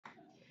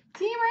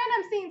Team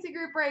Random C&C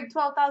Group Break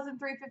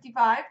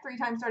 12,355. 3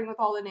 times starting with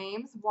all the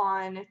names.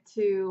 1,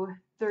 2,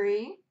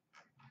 3.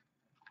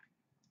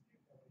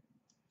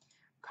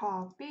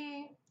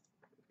 Copy.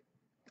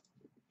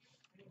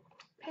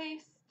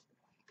 Paste.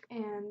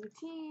 And the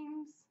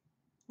teams.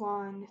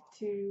 1,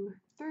 2,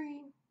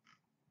 3.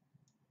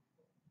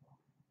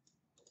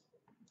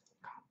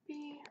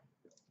 Copy.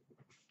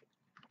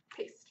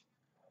 Paste.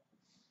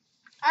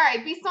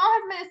 Alright, Bisson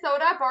has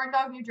Minnesota, Barn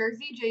Dog, New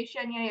Jersey, Jay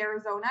Chenier,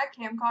 Arizona,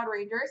 Camcod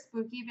Rangers,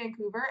 Spooky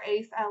Vancouver,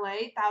 Ace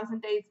LA,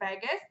 1000 Days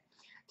Vegas,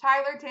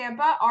 Tyler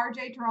Tampa,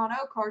 RJ Toronto,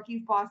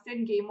 Clarkies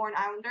Boston, Game Worn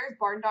Islanders,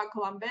 Barn Dog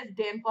Columbus,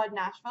 Dan Flood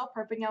Nashville,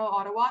 Perfect Yellow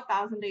Ottawa,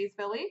 1000 Days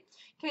Philly,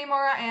 K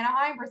Mora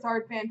Anaheim,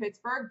 Broussard Fan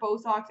Pittsburgh, Bo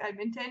Sox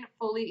Edmonton,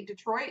 Fully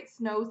Detroit,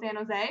 Snow San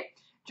Jose,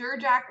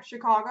 Jurjak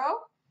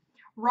Chicago,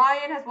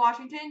 Ryan has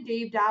Washington,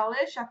 Dave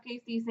Dallas, Chef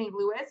KC St.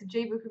 Louis,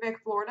 Jay Vukovic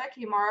Florida,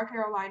 Kimara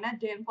Carolina,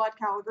 Dan Flood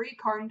Calgary,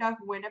 Karn Duff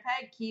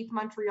Winnipeg, Keith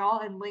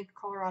Montreal, and Link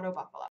Colorado Buffalo.